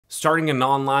Starting an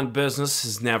online business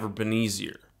has never been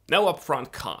easier. No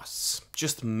upfront costs,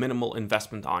 just minimal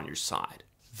investment on your side.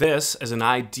 This is an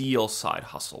ideal side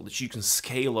hustle that you can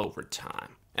scale over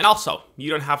time. And also, you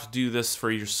don't have to do this for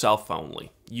yourself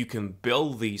only. You can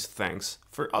build these things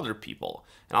for other people,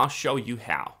 and I'll show you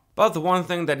how. But the one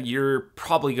thing that you're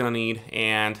probably gonna need,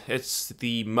 and it's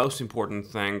the most important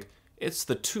thing, it's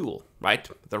the tool, right?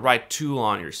 The right tool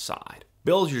on your side.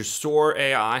 Build Your Store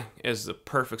AI is the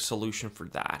perfect solution for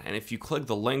that. And if you click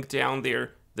the link down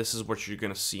there, this is what you're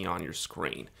gonna see on your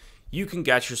screen. You can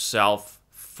get yourself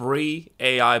free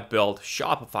AI-built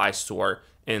Shopify store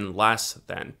in less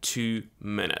than 2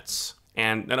 minutes.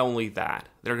 And not only that,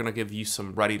 they're gonna give you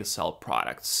some ready-to-sell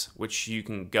products, which you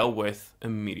can go with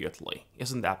immediately.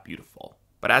 Isn't that beautiful?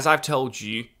 But as I've told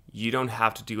you, you don't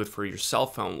have to do it for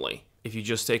yourself only. If you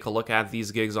just take a look at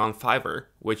these gigs on Fiverr,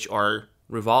 which are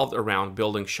revolved around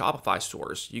building Shopify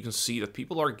stores, you can see that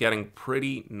people are getting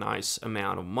pretty nice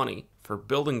amount of money for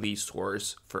building these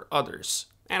stores for others.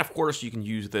 And of course, you can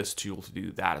use this tool to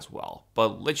do that as well.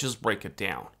 But let's just break it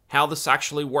down. How this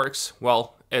actually works?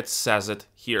 Well, it says it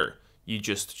here. You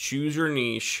just choose your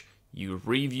niche, you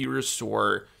review your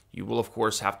store, you will of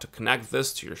course have to connect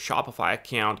this to your Shopify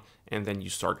account, and then you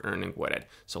start earning with it.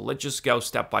 So let's just go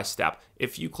step by step.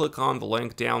 If you click on the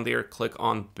link down there, click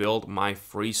on Build My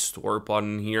Free Store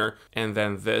button here, and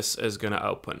then this is gonna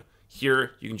open.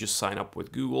 Here, you can just sign up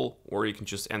with Google, or you can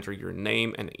just enter your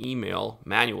name and email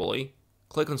manually.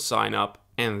 Click on Sign Up,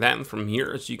 and then from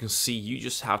here, as you can see, you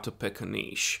just have to pick a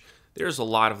niche. There's a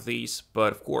lot of these,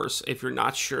 but of course, if you're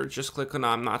not sure, just click on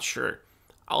I'm not sure.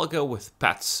 I'll go with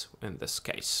pets in this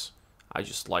case. I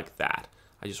just like that.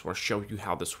 I just want to show you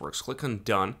how this works. Click on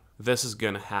Done. This is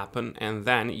going to happen, and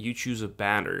then you choose a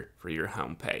banner for your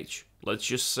homepage. Let's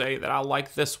just say that I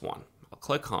like this one. I'll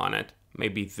click on it.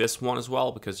 Maybe this one as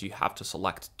well, because you have to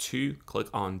select two. Click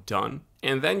on Done.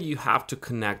 And then you have to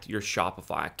connect your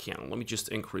Shopify account. Let me just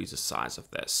increase the size of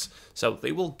this. So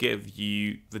they will give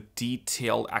you the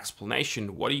detailed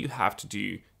explanation. What do you have to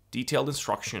do? Detailed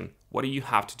instruction. What do you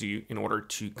have to do in order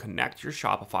to connect your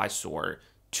Shopify store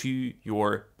to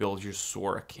your Build Your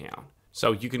Store account?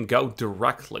 So you can go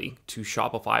directly to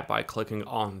Shopify by clicking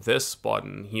on this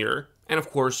button here. And of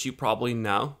course, you probably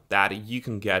know that you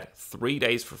can get 3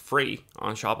 days for free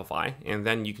on Shopify, and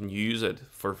then you can use it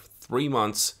for 3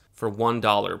 months for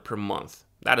 $1 per month.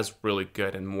 That is really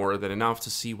good and more than enough to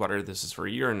see whether this is for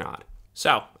you or not.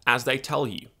 So, as they tell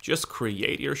you, just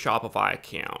create your Shopify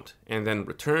account and then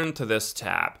return to this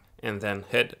tab and then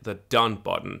hit the Done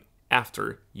button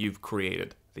after you've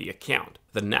created the account.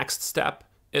 The next step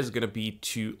is going to be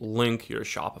to link your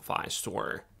Shopify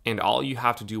store. And all you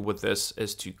have to do with this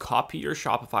is to copy your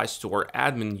Shopify store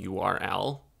admin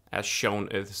URL as shown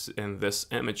in this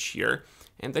image here,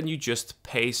 and then you just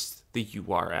paste the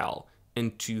URL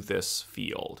into this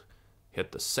field.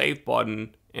 Hit the Save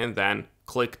button and then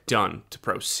click Done to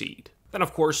proceed. Then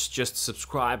of course just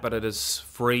subscribe, but it is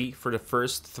free for the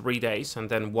first 3 days and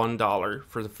then $1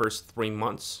 for the first 3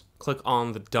 months. Click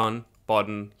on the Done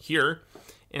button here,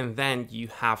 and then you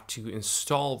have to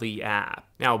install the app.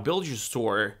 Now, Build Your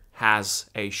Store has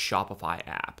a Shopify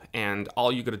app, and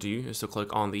all you gotta do is to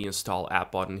click on the Install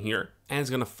App button here, and it's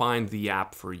gonna find the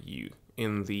app for you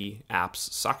in the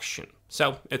Apps section.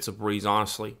 So it's a breeze,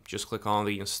 honestly. Just click on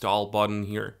the Install button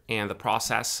here, and the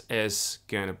process is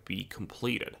gonna be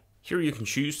completed. Here you can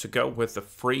choose to go with the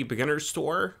free beginner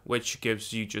store, which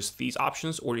gives you just these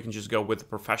options, or you can just go with the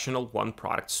professional one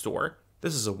product store.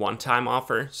 This is a one-time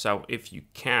offer, so if you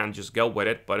can, just go with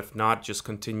it, but if not, just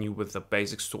continue with the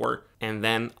basic store. And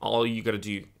then all you gotta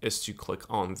do is to click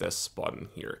on this button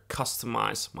here,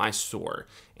 Customize My Store.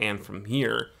 And from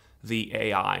here, the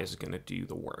AI is gonna do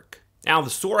the work. Now,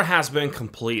 the store has been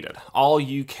completed. All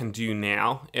you can do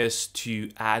now is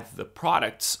to add the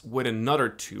products with another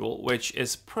tool, which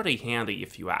is pretty handy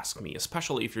if you ask me,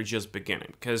 especially if you're just beginning,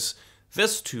 because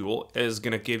this tool is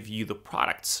going to give you the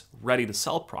products, ready to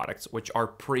sell products, which are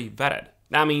pre-vetted.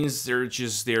 That means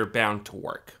they're bound to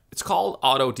work. It's called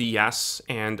AutoDS,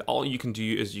 and all you can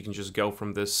do is you can just go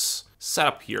from this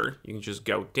setup here. You can just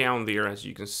go down there, as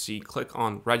you can see, click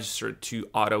on Register to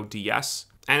AutoDS,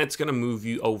 and it's going to move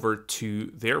you over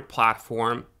to their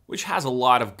platform, which has a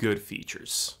lot of good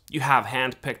features. You have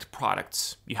hand-picked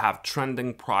products, you have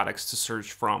trending products to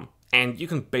search from, and you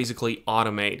can basically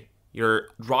automate your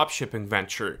dropshipping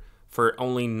venture for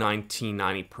only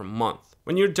 $19.90 per month.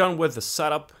 When you're done with the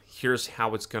setup, here's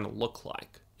how it's gonna look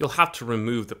like. You'll have to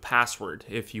remove the password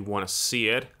if you wanna see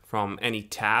it from any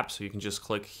tab, so you can just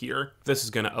click here. This is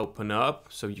gonna open up,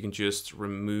 so you can just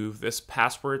remove this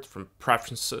password from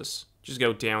preferences. Just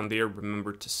go down there,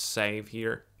 remember to save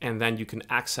here, and then you can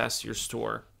access your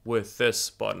store with this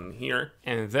button here.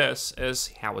 And this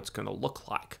is how it's gonna look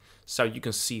like. So you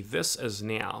can see this is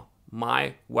now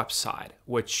my website,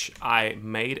 which I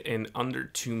made in under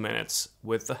 2 minutes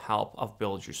with the help of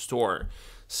Build Your Store.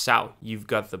 So you've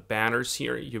got the banners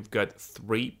here, you've got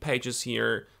 3 pages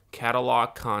here,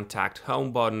 catalog, contact,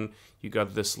 home button, you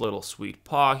got this little sweet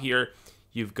paw here,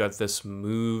 you've got this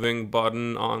moving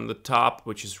button on the top,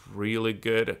 which is really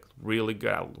good, really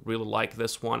good. I really like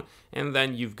this one. And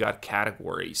then you've got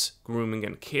categories: grooming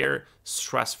and care,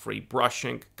 stress-free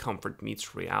brushing, comfort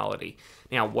meets reality.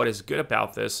 Now, what is good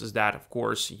about this is that, of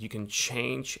course, you can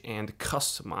change and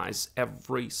customize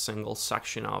every single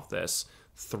section of this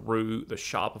through the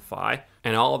Shopify,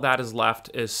 and all that is left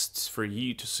is for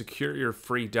you to secure your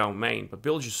free domain. But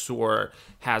Build Your Store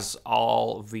has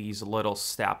all these little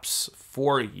steps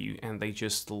for you, and they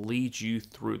just lead you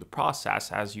through the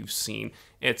process. As you've seen,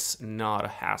 it's not a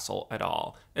hassle at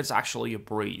all. It's actually a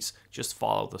breeze. Just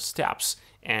follow the steps,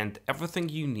 and everything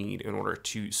you need in order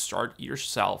to start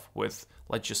yourself with,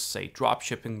 let's just say,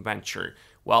 dropshipping venture,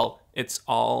 well, it's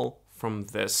all from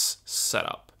this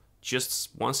setup. Just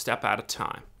one step at a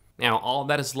time. Now, all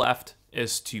that is left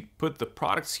is to put the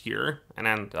products here, and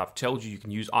then I've told you can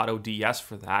use AutoDS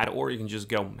for that, or you can just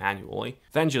go manually.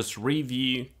 Then just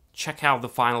review, check out the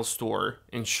final store,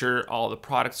 ensure all the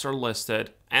products are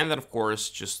listed, and then of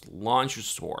course, just launch your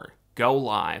store, go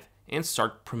live, and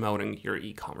start promoting your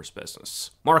e-commerce business.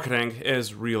 Marketing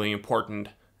is really important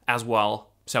as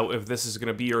well, so if this is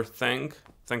gonna be your thing,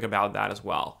 think about that as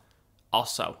well.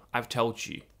 Also, I've told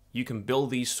you, you can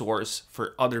build these stores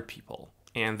for other people,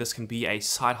 and this can be a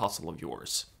side hustle of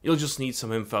yours. You'll just need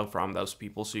some info from those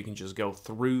people, so you can just go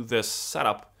through this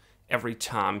setup every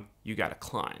time you got a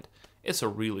client. It's a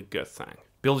really good thing.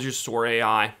 Build Your Store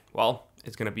AI, well,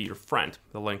 it's gonna be your friend.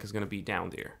 The link is gonna be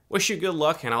down there. Wish you good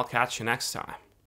luck, and I'll catch you next time.